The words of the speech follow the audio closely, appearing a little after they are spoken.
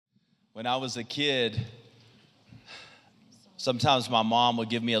When I was a kid, sometimes my mom would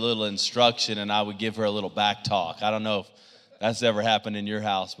give me a little instruction and I would give her a little back talk. I don't know if that's ever happened in your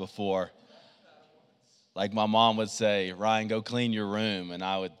house before. Like my mom would say, "Ryan, go clean your room." And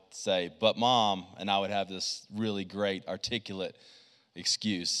I would say, "But Mom," and I would have this really great articulate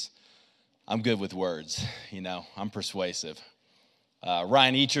excuse. I'm good with words, I'm persuasive.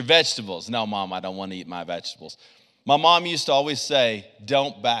 "Ryan, eat your vegetables." "No, Mom, I don't want to eat my vegetables." My mom used to always say,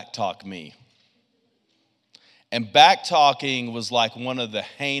 "Don't backtalk me." And backtalking was like one of the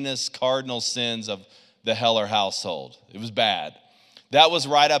heinous cardinal sins of the Heller household. It was bad. That was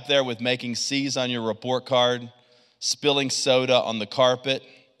right up there with making C's on your report card, spilling soda on the carpet,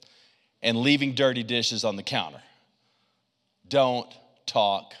 and leaving dirty dishes on the counter. Don't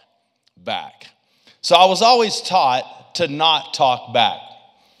talk back. So I was always taught to not talk back.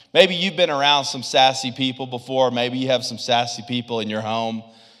 Maybe you've been around some sassy people before. Maybe you have some sassy people in your home.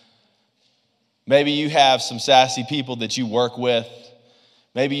 Maybe you have some sassy people that you work with.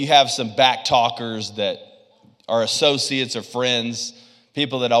 Maybe you have some back talkers that are associates or friends,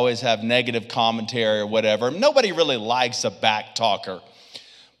 people that always have negative commentary or whatever. Nobody really likes a back talker.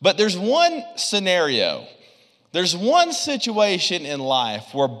 But there's one scenario, there's one situation in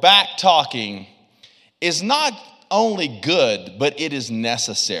life where back talking is not only good, but it is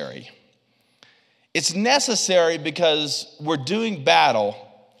necessary. It's necessary because we're doing battle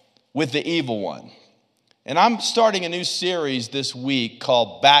with the evil one. And I'm starting a new series this week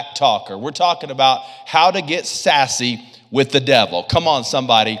called Back Talker. We're talking about how to get sassy with the devil. Come on,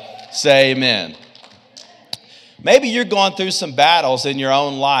 somebody, say amen. Maybe you're going through some battles in your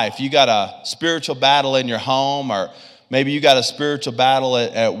own life. You got a spiritual battle in your home, or maybe you got a spiritual battle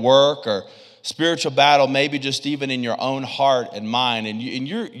at work, or spiritual battle maybe just even in your own heart and mind, and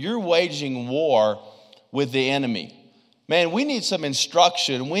you're waging war with the enemy. Man, we need some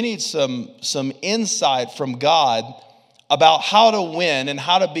instruction. We need some insight from God about how to win and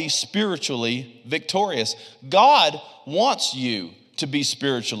how to be spiritually victorious. God wants you to be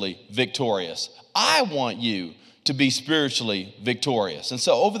spiritually victorious. I want you to be spiritually victorious. And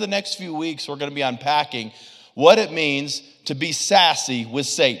so over the next few weeks, we're going to be unpacking what it means to be sassy with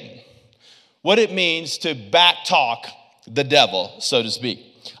Satan. What it means to back talk the devil, so to speak.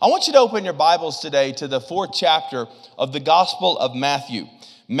 I want you to open your Bibles today to the 4th chapter of the Gospel of Matthew.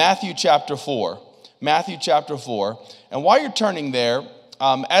 Matthew chapter 4. Matthew chapter 4. And while you're turning there,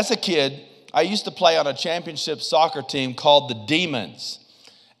 as a kid, I used to play on a championship soccer team called the Demons.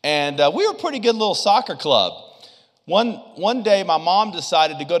 And we were a pretty good little soccer club. One day, my mom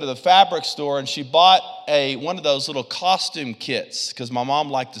decided to go to the fabric store, and she bought one of those little costume kits because my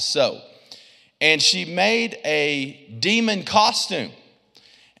mom liked to sew. And she made a demon costume.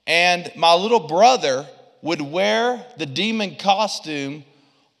 And my little brother would wear the demon costume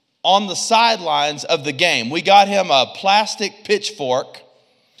on the sidelines of the game. We got him a plastic pitchfork,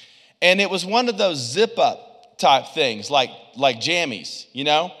 and it was one of those zip-up type things, like jammies,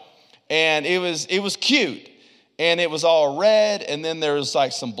 And it was cute. And it was all red, and then there was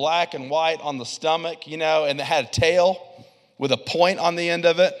like some black and white on the stomach, and it had a tail with a point on the end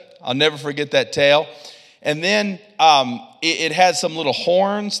of it. I'll never forget that tail. And then it had some little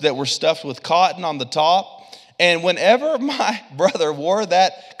horns that were stuffed with cotton on the top. And whenever my brother wore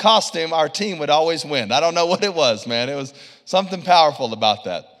that costume, our team would always win. I don't know what it was, man. It was something powerful about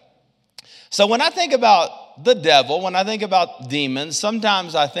that. So when I think about the devil, when I think about demons,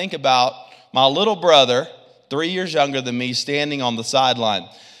 sometimes I think about my little brother, 3 years younger than me, standing on the sideline.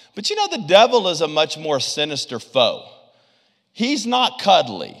 But the devil is a much more sinister foe. He's not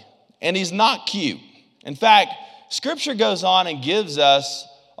cuddly, and he's not cute. In fact, Scripture goes on and gives us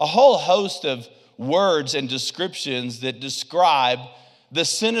a whole host of words and descriptions that describe the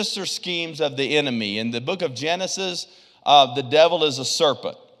sinister schemes of the enemy. In the book of Genesis, the devil is a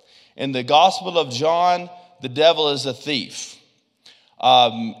serpent. In the Gospel of John, the devil is a thief.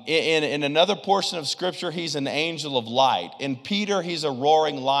 In another portion of Scripture, he's an angel of light. In Peter, he's a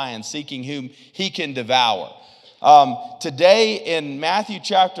roaring lion seeking whom he can devour. Today in Matthew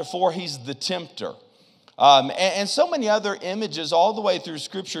chapter 4, he's the tempter. And so many other images all the way through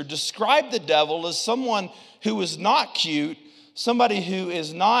Scripture describe the devil as someone who is not cute, somebody who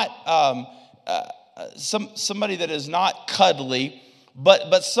is not somebody that is not cuddly,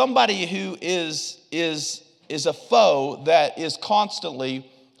 but somebody who is a foe that is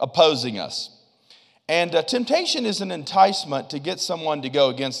constantly opposing us. And temptation is an enticement to get someone to go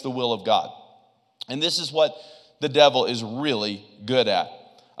against the will of God. And this is what the devil is really good at.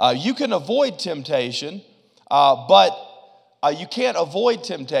 You can avoid temptation, but you can't avoid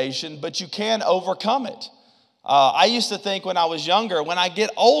temptation, but you can overcome it. I used to think when I was younger, when I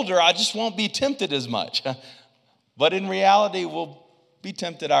get older, I just won't be tempted as much. But in reality, we'll be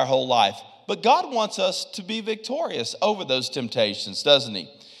tempted our whole life. But God wants us to be victorious over those temptations, doesn't he?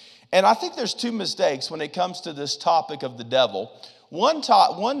 And I think there's two mistakes when it comes to this topic of the devil.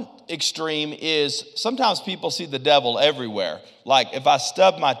 One extreme is sometimes people see the devil everywhere. Like if I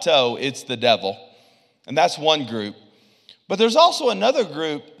stub my toe, it's the devil. And that's one group. But there's also another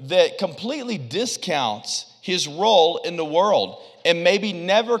group that completely discounts his role in the world and maybe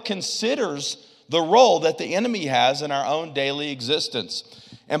never considers the role that the enemy has in our own daily existence.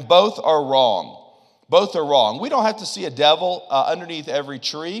 And both are wrong. Both are wrong. We don't have to see a devil underneath every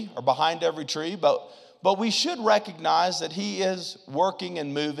tree or behind every tree, but we should recognize that he is working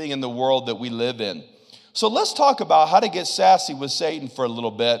and moving in the world that we live in. So let's talk about how to get sassy with Satan for a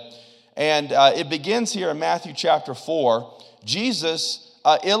little bit. And it begins here in Matthew chapter 4. Jesus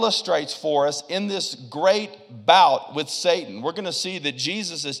illustrates for us in this great bout with Satan. We're going to see that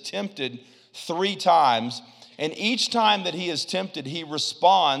Jesus is tempted 3 times. And each time that he is tempted, he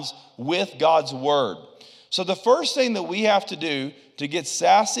responds with God's word. So the first thing that we have to do to get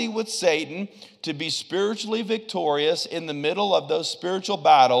sassy with Satan, to be spiritually victorious in the middle of those spiritual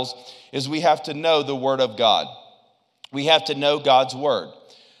battles, is we have to know the word of God. We have to know God's word.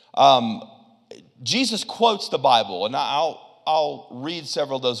 Jesus quotes the Bible, and I'll read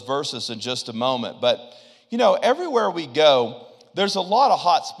several of those verses in just a moment. But, everywhere we go, there's a lot of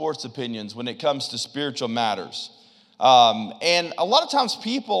hot sports opinions when it comes to spiritual matters. And a lot of times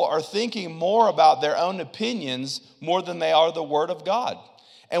people are thinking more about their own opinions more than they are the word of God.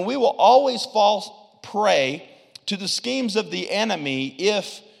 And we will always fall prey to the schemes of the enemy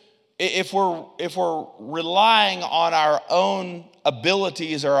if we're relying on our own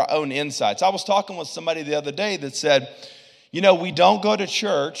abilities or our own insights. I was talking with somebody the other day that said, we don't go to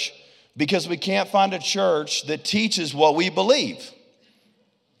church because we can't find a church that teaches what we believe.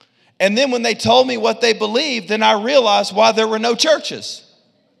 And then when they told me what they believed, then I realized why there were no churches.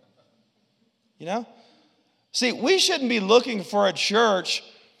 See, we shouldn't be looking for a church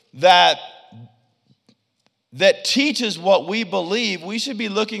that teaches what we believe. We should be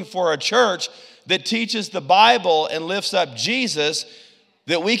looking for a church that teaches the Bible and lifts up Jesus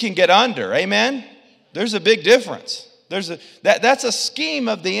that we can get under. Amen? There's a big difference. That's a scheme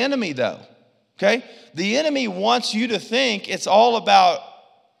of the enemy, though. Okay? The enemy wants you to think it's all about,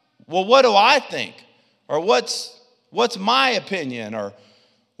 well, what do I think? Or what's my opinion? Or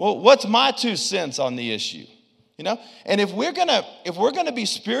what's my 2 cents on the issue? And if we're gonna be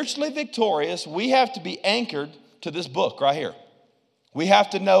spiritually victorious, we have to be anchored to this book right here. We have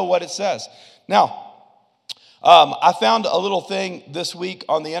to know what it says. Now, I found a little thing this week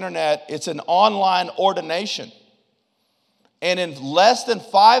on the internet. It's an online ordination. And in less than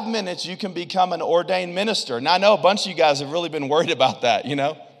 5 minutes, you can become an ordained minister. And I know a bunch of you guys have really been worried about that,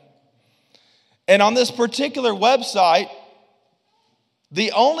 And on this particular website,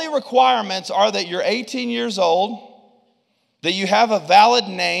 the only requirements are that you're 18 years old, that you have a valid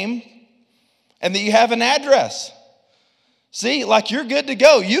name, and that you have an address. See, like you're good to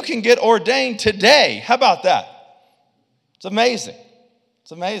go. You can get ordained today. How about that? It's amazing.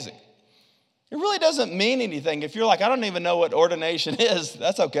 It's amazing. It really doesn't mean anything. If you're like, I don't even know what ordination is,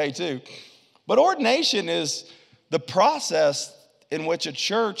 that's okay too. But ordination is the process in which a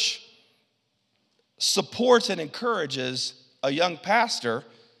church supports and encourages a young pastor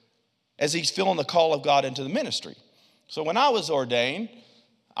as he's feeling the call of God into the ministry. So when I was ordained,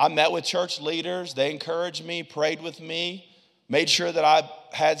 I met with church leaders. They encouraged me, prayed with me, made sure that I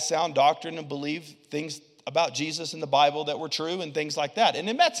had sound doctrine and believed things about Jesus in the Bible that were true and things like that. And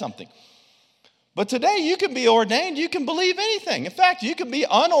it meant something. But today you can be ordained, you can believe anything. In fact, you can be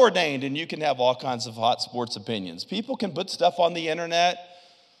unordained and you can have all kinds of hot sports opinions. People can put stuff on the internet.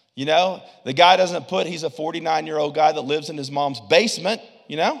 The guy doesn't put he's a 49-year-old guy that lives in his mom's basement,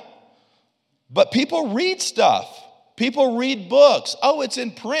 But people read stuff. People read books. Oh, it's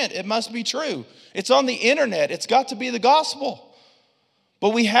in print. It must be true. It's on the internet. It's got to be the gospel.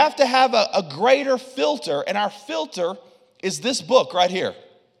 But we have to have a greater filter, and our filter is this book right here.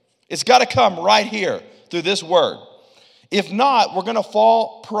 It's got to come right here through this word. If not, we're going to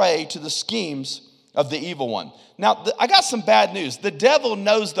fall prey to the schemes of the evil one. Now, I got some bad news. The devil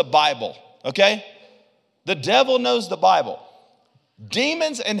knows the Bible, okay? The devil knows the Bible.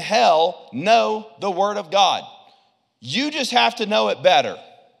 Demons and hell know the word of God. You just have to know it better.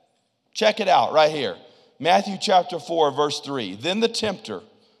 Check it out right here. Matthew chapter 4, verse 3. Then the tempter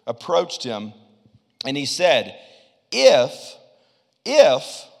approached him and he said, If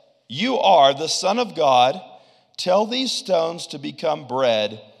you are the Son of God, tell these stones to become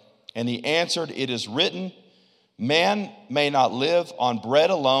bread. And he answered, It is written, Man may not live on bread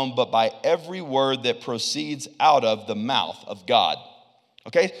alone, but by every word that proceeds out of the mouth of God.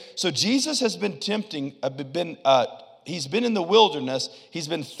 Okay, so Jesus has been he's been in the wilderness. He's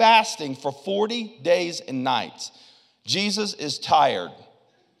been fasting for 40 days and nights. Jesus is tired.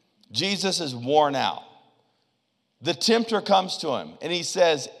 Jesus is worn out. The tempter comes to him and he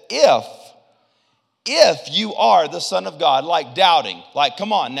says, if you are the Son of God, like doubting, like,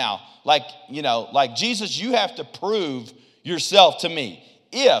 come on now, like, like Jesus, you have to prove yourself to me.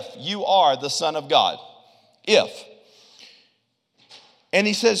 If you are the Son of God, if. And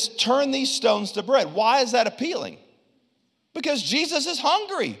he says, turn these stones to bread. Why is that appealing? Because Jesus is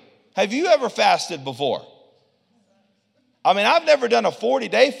hungry. Have you ever fasted before? I mean, I've never done a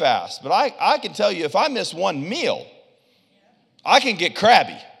 40-day fast, but I can tell you if I miss one meal, I can get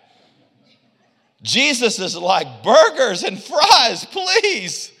crabby. Jesus is like, burgers and fries,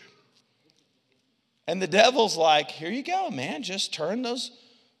 please. And the devil's like, here you go, man. Just turn those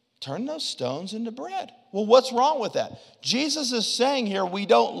stones into bread. Well, what's wrong with that? Jesus is saying here we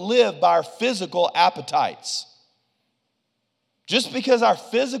don't live by our physical appetites. Just because our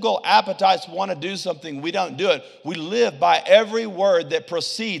physical appetites want to do something, we don't do it. We live by every word that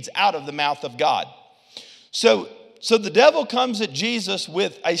proceeds out of the mouth of God. So the devil comes at Jesus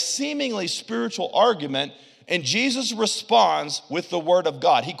with a seemingly spiritual argument, and Jesus responds with the word of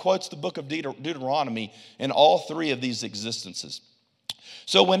God. He quotes the book of Deuteronomy in all three of these existences.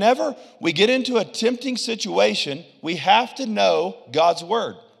 So whenever we get into a tempting situation, we have to know God's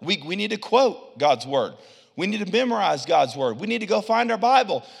word. We need to quote God's word. We need to memorize God's word. We need to go find our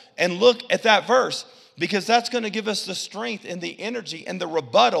Bible and look at that verse, because that's going to give us the strength and the energy and the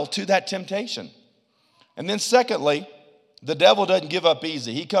rebuttal to that temptation. And then secondly, the devil doesn't give up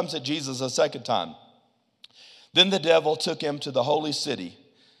easy. He comes at Jesus a second time. Then the devil took him to the holy city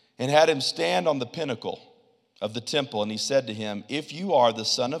and had him stand on the pinnacle of the temple. And he said to him, if you are the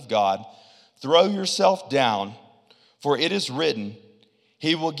Son of God, throw yourself down, for it is written,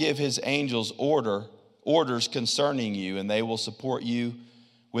 he will give his angels orders concerning you, and they will support you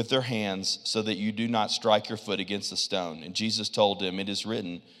with their hands so that you do not strike your foot against a stone. And Jesus told him, it is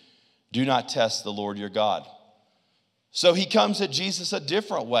written, do not test the Lord your God. So he comes at Jesus a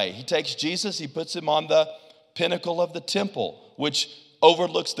different way. He takes Jesus, he puts him on the pinnacle of the temple, which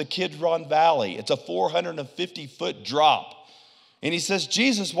overlooks the Kidron Valley. It's a 450-foot drop. And he says,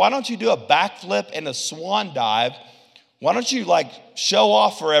 Jesus, why don't you do a backflip and a swan dive? Why don't you show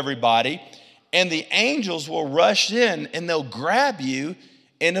off for everybody? And the angels will rush in and they'll grab you,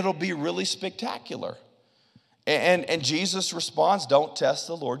 and it'll be really spectacular. And Jesus responds, don't test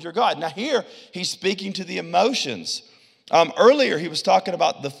the Lord your God. Now here, he's speaking to the emotions. Earlier, he was talking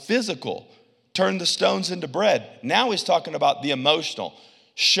about the physical, turn the stones into bread. Now he's talking about the emotional,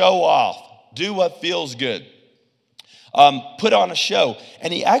 show off, do what feels good, put on a show.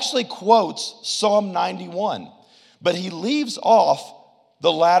 And he actually quotes Psalm 91, but he leaves off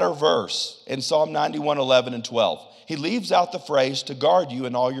the latter verse in Psalm 91, 11 and 12. He leaves out the phrase, to guard you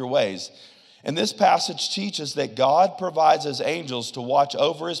in all your ways. And this passage teaches that God provides his angels to watch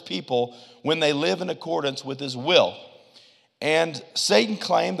over his people when they live in accordance with his will. And Satan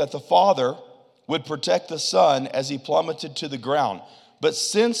claimed that the Father would protect the Son as he plummeted to the ground. But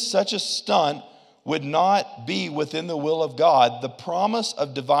since such a stunt would not be within the will of God, the promise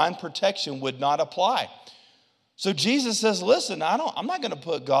of divine protection would not apply. So Jesus says, listen, I'm not going to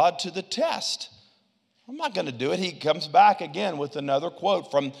put God to the test. I'm not going to do it. He comes back again with another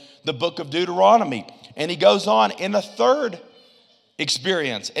quote from the book of Deuteronomy. And he goes on in a third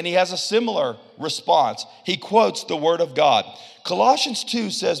experience, and he has a similar response. He quotes the word of God. Colossians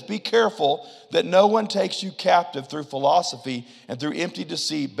 2 says, be careful that no one takes you captive through philosophy and through empty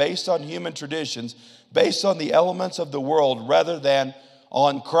deceit based on human traditions, based on the elements of the world rather than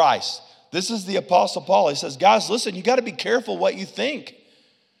on Christ. This is the Apostle Paul. He says, guys, listen, you got to be careful what you think.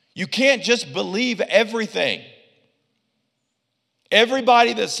 You can't just believe everything.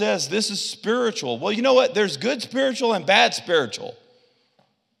 Everybody that says this is spiritual, well, you know what? There's good spiritual and bad spiritual.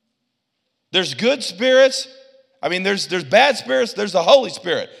 There's good spirits. I mean, there's bad spirits. There's the Holy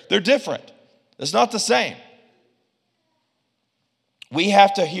Spirit. They're different. It's not the same. We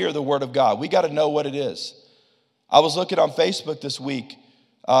have to hear the word of God. We got to know what it is. I was looking on Facebook this week.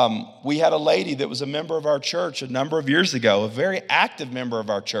 We had a lady that was a member of our church a number of years ago, a very active member of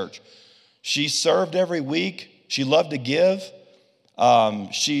our church. She served every week. She loved to give.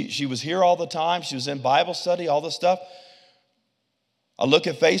 She was here all the time. She was in Bible study, all this stuff. I look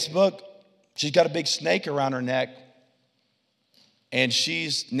at Facebook. She's got a big snake around her neck, and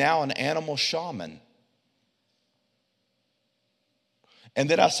she's now an animal shaman. And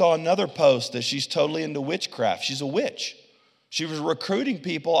then I saw another post that she's totally into witchcraft. She's a witch. She was recruiting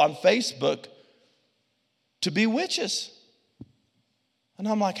people on Facebook to be witches. And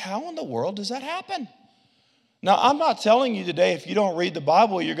I'm like, how in the world does that happen? Now, I'm not telling you today if you don't read the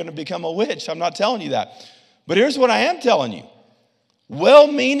Bible, you're going to become a witch. I'm not telling you that. But here's what I am telling you.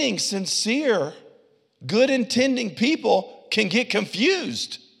 Well-meaning, sincere, good-intending people can get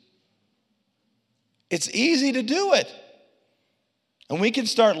confused. It's easy to do it. And we can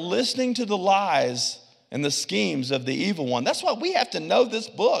start listening to the lies and the schemes of the evil one. That's why we have to know this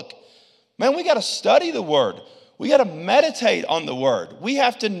book. Man, we got to study the word. We got to meditate on the word. We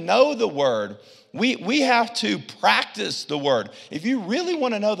have to know the word. We have to practice the word. If you really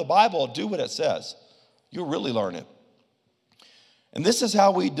want to know the Bible, do what it says. You'll really learn it. And this is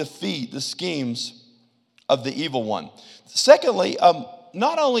how we defeat the schemes of the evil one. Secondly,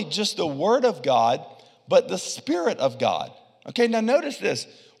 not only just the word of God, but the Spirit of God. Okay, now notice this.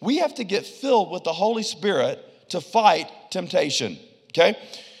 We have to get filled with the Holy Spirit to fight temptation. Okay?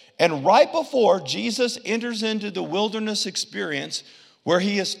 And right before Jesus enters into the wilderness experience where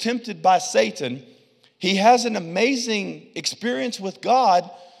he is tempted by Satan, he has an amazing experience with God.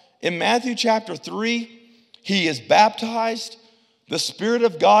 In Matthew chapter 3, he is baptized. The Spirit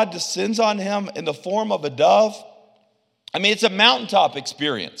of God descends on him in the form of a dove. I mean, it's a mountaintop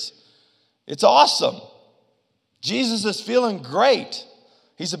experience. It's awesome. Jesus is feeling great.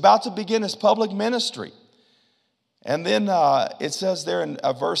 He's about to begin his public ministry. And then it says there in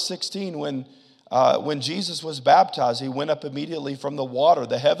verse 16, when Jesus was baptized, he went up immediately from the water.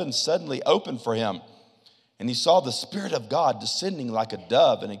 The heavens suddenly opened for him. And he saw the Spirit of God descending like a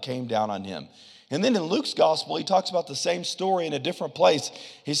dove, and it came down on him. And then in Luke's gospel, he talks about the same story in a different place.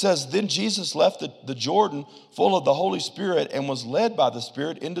 He says, then Jesus left the Jordan full of the Holy Spirit and was led by the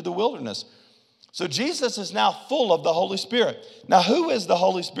Spirit into the wilderness. So Jesus is now full of the Holy Spirit. Now, who is the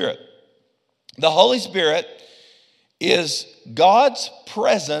Holy Spirit? The Holy Spirit is God's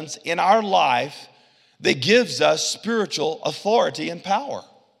presence in our life that gives us spiritual authority and power.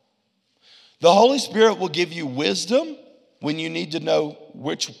 The Holy Spirit will give you wisdom when you need to know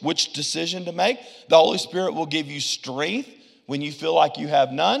which decision to make. The Holy Spirit will give you strength when you feel like you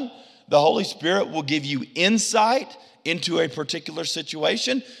have none. The Holy Spirit will give you insight into a particular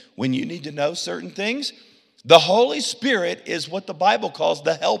situation when you need to know certain things. The Holy Spirit is what the Bible calls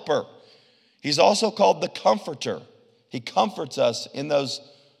the helper. He's also called the comforter. He comforts us in those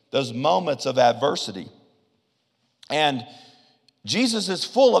moments of adversity. And Jesus is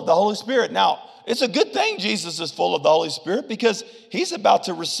full of the Holy Spirit. Now, it's a good thing Jesus is full of the Holy Spirit because he's about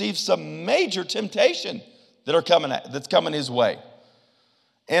to receive some major temptation that's coming his way.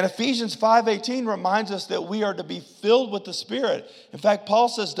 And Ephesians 5:18 reminds us that we are to be filled with the Spirit. In fact, Paul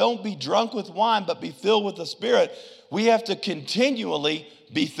says, don't be drunk with wine, but be filled with the Spirit. We have to continually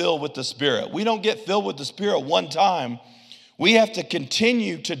be filled with the Spirit. We don't get filled with the Spirit one time. We have to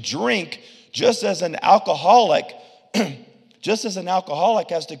continue to drink just as an alcoholic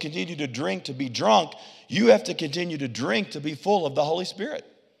has to continue to drink to be drunk. You have to continue to drink to be full of the Holy Spirit.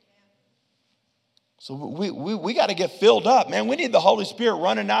 So we got to get filled up, man. We need the Holy Spirit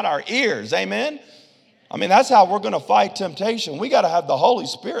running out our ears, amen? I mean, that's how we're going to fight temptation. We got to have the Holy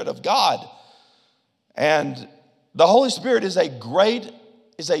Spirit of God. And the Holy Spirit is a great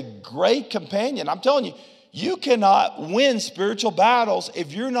companion. I'm telling you, you cannot win spiritual battles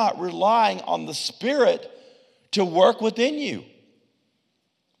if you're not relying on the Spirit to work within you.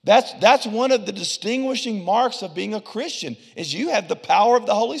 That's one of the distinguishing marks of being a Christian, is you have the power of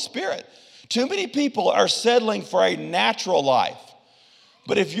the Holy Spirit. Too many people are settling for a natural life.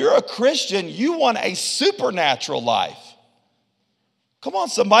 But if you're a Christian, you want a supernatural life. Come on,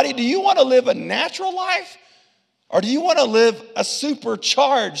 somebody, do you want to live a natural life? Or do you want to live a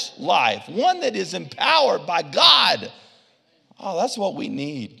supercharged life? One that is empowered by God. Oh, that's what we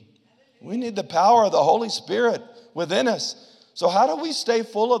need. We need the power of the Holy Spirit within us. So how do we stay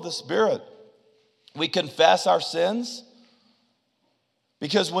full of the Spirit? We confess our sins.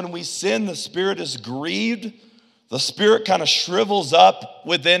 Because when we sin, the Spirit is grieved. The Spirit kind of shrivels up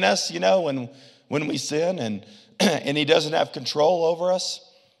within us, when we sin, and he doesn't have control over us,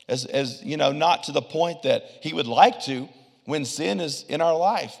 as not to the point that he would like to when sin is in our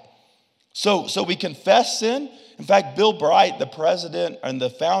life. So we confess sin. In fact, Bill Bright, the president and the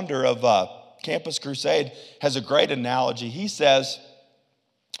founder of Campus Crusade, has a great analogy. He says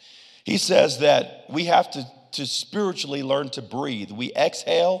that we have to spiritually learn to breathe. We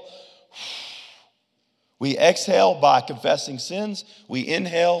exhale by confessing sins. We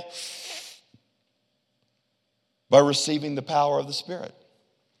inhale by receiving the power of the Spirit.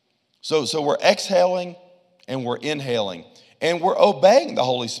 So we're exhaling and we're inhaling. and we're obeying the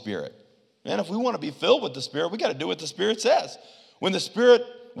Holy Spirit. And if we want to be filled with the Spirit, we got to do what the Spirit says. When the Spirit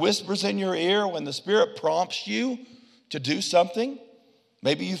whispers in your ear, when the Spirit prompts you to do something,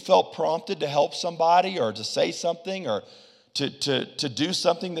 maybe you felt prompted to help somebody or to say something or to do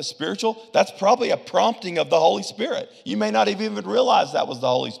something that's spiritual, that's probably a prompting of the Holy Spirit. You may not have even realized that was the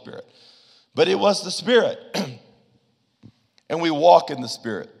Holy Spirit, but it was the Spirit. And we walk in the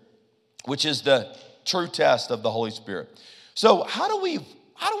Spirit, which is the true test of the Holy Spirit. So how do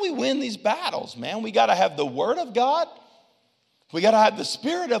we win these battles, man? We got to have the Word of God. We got to have the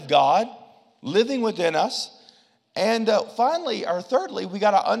Spirit of God living within us. And finally, or thirdly, we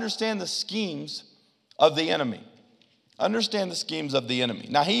got to understand the schemes of the enemy. Understand the schemes of the enemy.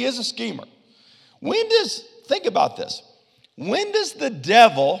 Now, he is a schemer. Think about this. When does the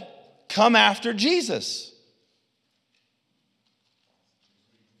devil come after Jesus?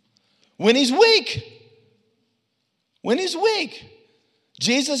 When he's weak. When he's weak.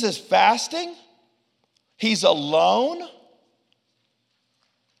 Jesus is fasting. He's alone.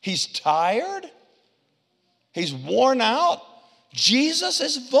 He's tired. He's worn out. Jesus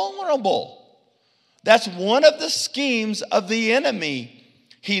is vulnerable. That's one of the schemes of the enemy.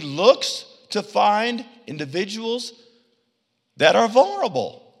 He looks to find individuals that are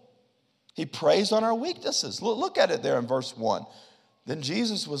vulnerable. He preys on our weaknesses. Look at it there in verse 1. Then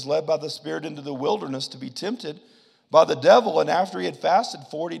Jesus was led by the Spirit into the wilderness to be tempted by the devil, and after he had fasted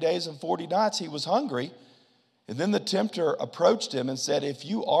 40 days and 40 nights, he was hungry. And then the tempter approached him and said, "If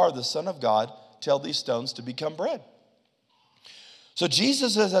you are the Son of God, tell these stones to become bread." So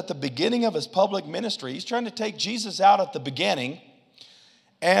Jesus is at the beginning of his public ministry. He's trying to take Jesus out at the beginning.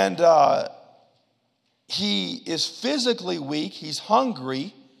 And he is physically weak. He's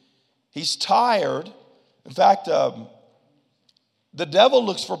hungry. He's tired. In fact, the devil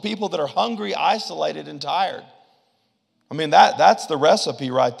looks for people that are hungry, isolated, and tired. I mean, that's the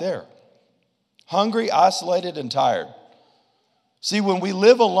recipe right there. Hungry, isolated, and tired. See, when we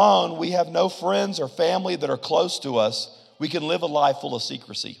live alone, we have no friends or family that are close to us. We can live a life full of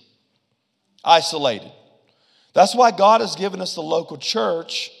secrecy, isolated. That's why God has given us the local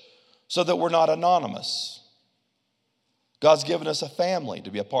church so that we're not anonymous. God's given us a family to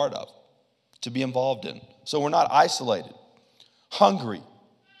be a part of, to be involved in, so we're not isolated. Hungry.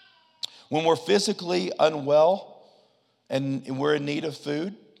 When we're physically unwell and we're in need of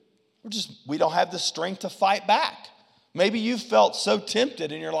food, we don't have the strength to fight back. Maybe you felt so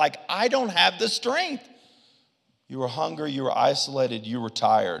tempted and you're like, I don't have the strength. You were hungry, you were isolated, you were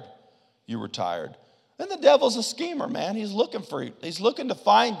tired. You were tired. And the devil's a schemer, man. He's looking to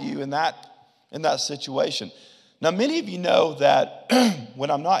find you in that situation. Now, many of you know that when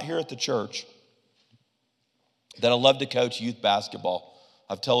I'm not here at the church, that I love to coach youth basketball.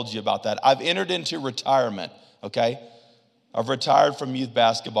 I've told you about that. I've entered into retirement, okay? I've retired from youth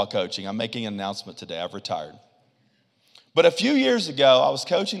basketball coaching. I'm making an announcement today. I've retired. But a few years ago, I was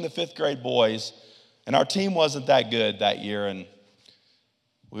coaching the 5th grade boys, and our team wasn't that good that year, and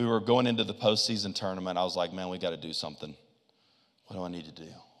we were going into the postseason tournament. I was like, man, we got to do something. What do I need to do?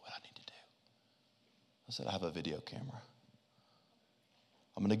 I said, I have a video camera.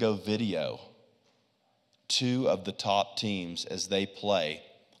 I'm going to go video 2 of the top teams as they play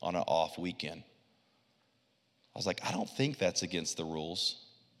on an off weekend. I was like, I don't think that's against the rules,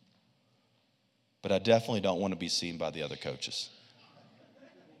 but I definitely don't want to be seen by the other coaches.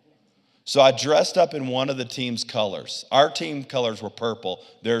 So I dressed up in one of the team's colors. Our team colors were purple.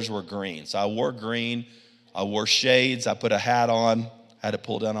 Theirs were green. So I wore green. I wore shades. I put a hat on. I had it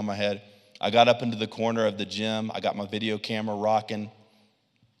pulled down on my head. I got up into the corner of the gym. I got my video camera rocking.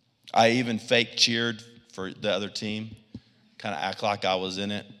 I even fake cheered for the other team, kind of act like I was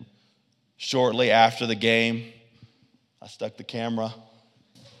in it. Shortly after the game, I stuck the camera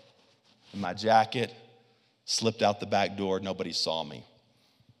in my jacket, slipped out the back door. Nobody saw me.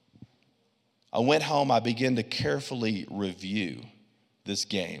 I went home. I began to carefully review this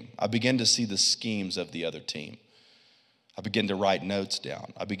game. I began to see the schemes of the other team. I began to write notes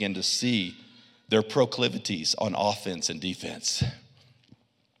down. I began to see their proclivities on offense and defense.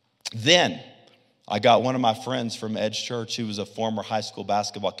 Then I got one of my friends from Edge Church, who was a former high school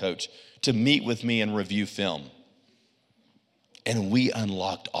basketball coach, to meet with me and review film. And we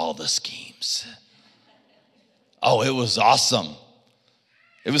unlocked all the schemes. Oh, it was awesome.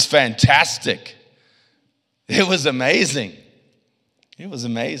 It was fantastic. It was amazing. It was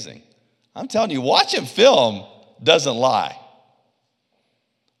amazing. I'm telling you, watching film doesn't lie.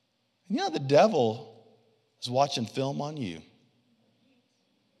 You know, the devil is watching film on you.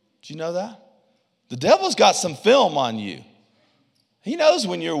 Do you know that? The devil's got some film on you. He knows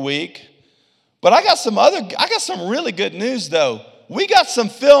when you're weak. But I got some really good news though. We got some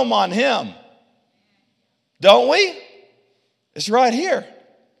film on him. Don't we? It's right here.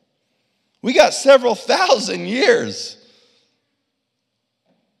 We got several thousand years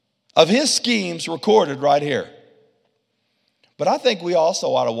of his schemes recorded right here. But I think we also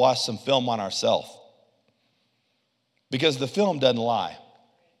ought to watch some film on ourselves, because the film doesn't lie.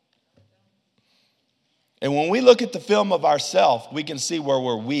 And when we look at the film of ourselves, we can see where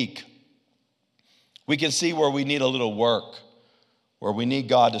we're weak. We can see where we need a little work, where we need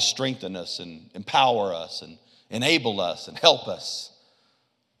God to strengthen us and empower us and enable us and help us.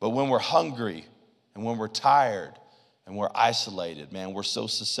 But when we're hungry and when we're tired and we're isolated, man, we're so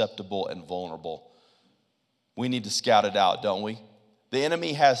susceptible and vulnerable. We need to scout it out, don't we? The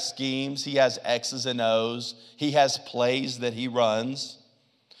enemy has schemes. He has X's and O's. He has plays that he runs.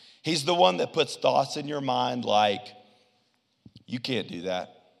 He's the one that puts thoughts in your mind like, you can't do that.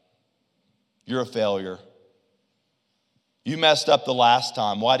 You're a failure. You messed up the last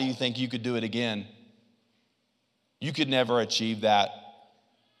time. Why do you think you could do it again? You could never achieve that.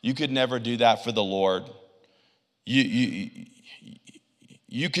 You could never do that for the Lord. You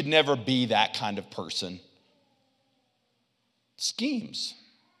could never be that kind of person. Schemes.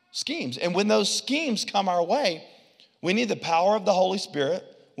 And when those schemes come our way, we need the power of the Holy Spirit.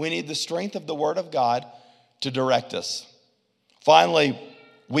 We need the strength of the Word of God to direct us. Finally,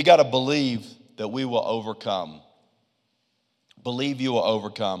 we got to believe that we will overcome. Believe you will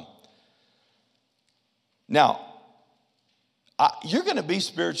overcome. Now, you're going to be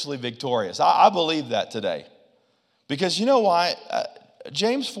spiritually victorious. I believe that today. Because you know why?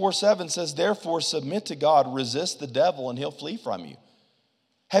 James 4:7 says, therefore submit to God, resist the devil, and he'll flee from you.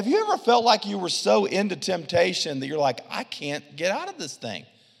 Have you ever felt like you were so into temptation that you're like, I can't get out of this thing?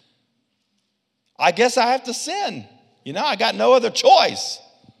 I guess I have to sin. I got no other choice.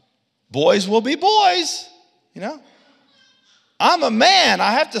 Boys will be boys, I'm a man,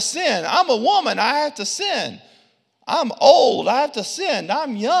 I have to sin. I'm a woman, I have to sin. I'm old, I have to sin.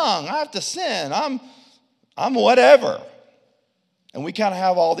 I'm young, I have to sin. I'm whatever. And we kind of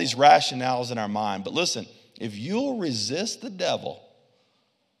have all these rationales in our mind. But listen, if you'll resist the devil,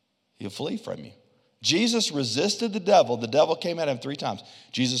 he'll flee from you. Jesus resisted the devil. The devil came at him 3 times.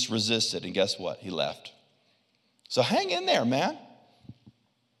 Jesus resisted, and guess what? He left. So hang in there, man.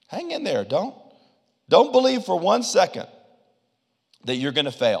 Hang in there. Don't believe for 1 second that you're going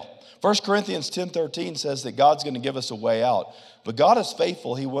to fail. 1 Corinthians 10:13 says that God's going to give us a way out. But God is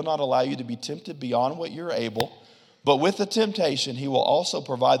faithful. He will not allow you to be tempted beyond what you're able. But with the temptation, he will also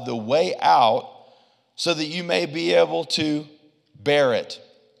provide the way out so that you may be able to bear it.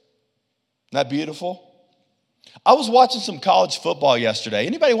 Isn't that beautiful? I was watching some college football yesterday.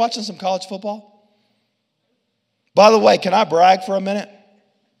 Anybody watching some college football? By the way, can I brag for a minute?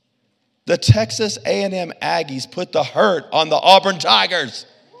 The Texas A&M Aggies put the hurt on the Auburn Tigers.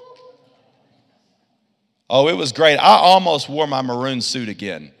 Oh, it was great. I almost wore my maroon suit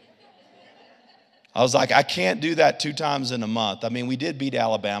again. I was like, I can't do that 2 times in a month. I mean, we did beat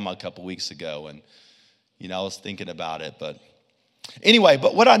Alabama a couple weeks ago, and, I was thinking about it. But anyway,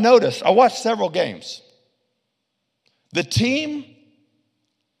 but what I noticed, I watched several games. The team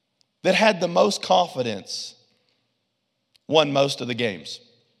that had the most confidence won most of the games.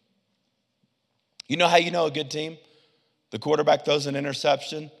 You know how you know a good team? The quarterback throws an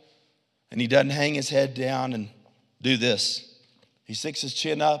interception, and he doesn't hang his head down and do this. He sticks his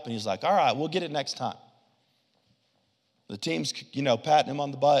chin up, and he's like, all right, we'll get it next time. The team's, patting him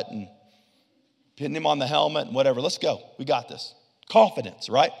on the butt and hitting him on the helmet and whatever. Let's go. We got this. Confidence,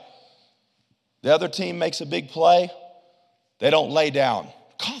 right? The other team makes a big play. They don't lay down.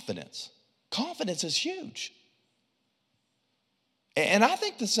 Confidence. Confidence is huge. And I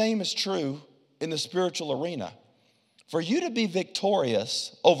think the same is true in the spiritual arena. For you to be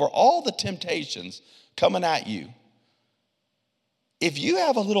victorious over all the temptations coming at you, if you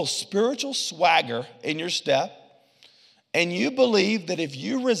have a little spiritual swagger in your step, and you believe that if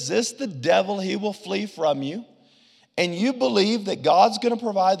you resist the devil, he will flee from you, and you believe that God's going to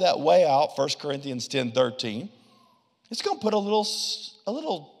provide that way out, 1 Corinthians 10:13, it's going to put a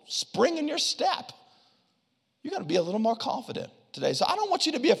little spring in your step. You're going to be a little more confident today. So I don't want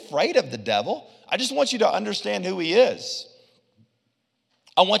you to be afraid of the devil. I just want you to understand who he is.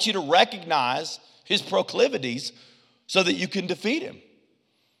 I want you to recognize his proclivities so that you can defeat him.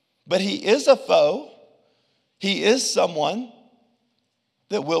 But he is a foe. He is someone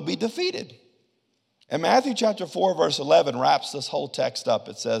that will be defeated. And Matthew chapter 4, verse 11 wraps this whole text up.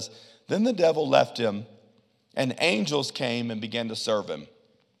 It says, then the devil left him, and angels came and began to serve him.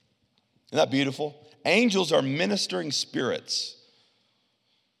 Isn't that beautiful? Angels are ministering spirits.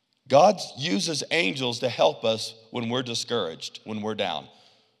 God uses angels to help us when we're discouraged, when we're down.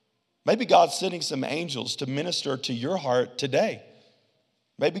 Maybe God's sending some angels to minister to your heart today.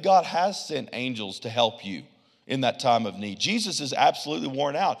 Maybe God has sent angels to help you in that time of need. Jesus is absolutely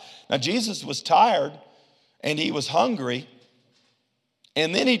worn out. Now, Jesus was tired and he was hungry,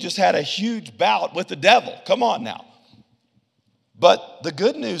 and then he just had a huge bout with the devil. Come on now. But the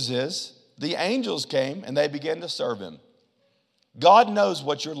good news is the angels came and they began to serve him. God knows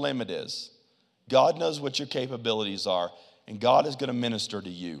what your limit is. God knows what your capabilities are, and God is going to minister to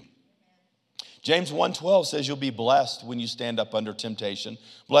you. James 1:12 says you'll be blessed when you stand up under temptation.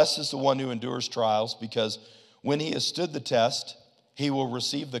 Blessed is the one who endures trials, because when he has stood the test, he will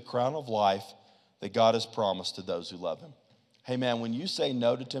receive the crown of life that God has promised to those who love him. Hey man, when you say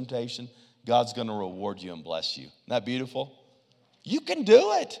no to temptation, God's going to reward you and bless you. Isn't that beautiful? You can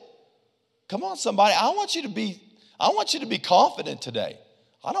do it. Come on, somebody. I want you to be confident today.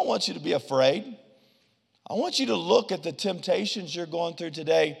 I don't want you to be afraid. I want you to look at the temptations you're going through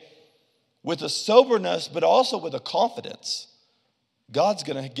today with a soberness, but also with a confidence. God's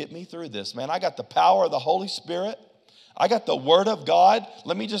going to get me through this, man. I got the power of the Holy Spirit. I got the Word of God.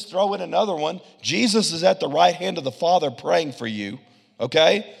 Let me just throw in another one. Jesus is at the right hand of the Father praying for you,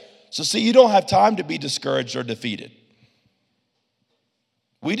 okay? So see, you don't have time to be discouraged or defeated.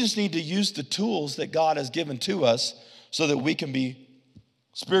 We just need to use the tools that God has given to us so that we can be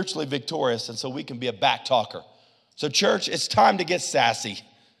spiritually victorious and so we can be a back talker. So church, it's time to get sassy.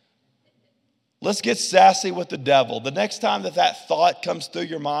 Let's get sassy with the devil. The next time that thought comes through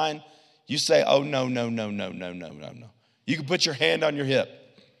your mind, you say, oh, no. You can put your hand on your hip.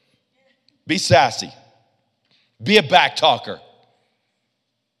 Be sassy. Be a back talker.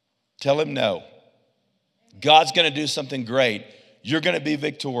 Tell him no. God's going to do something great. You're going to be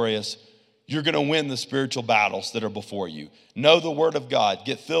victorious. You're going to win the spiritual battles that are before you. Know the Word of God.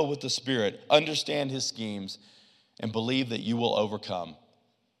 Get filled with the Spirit. Understand His schemes and believe that you will overcome.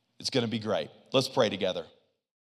 It's going to be great. Let's pray together.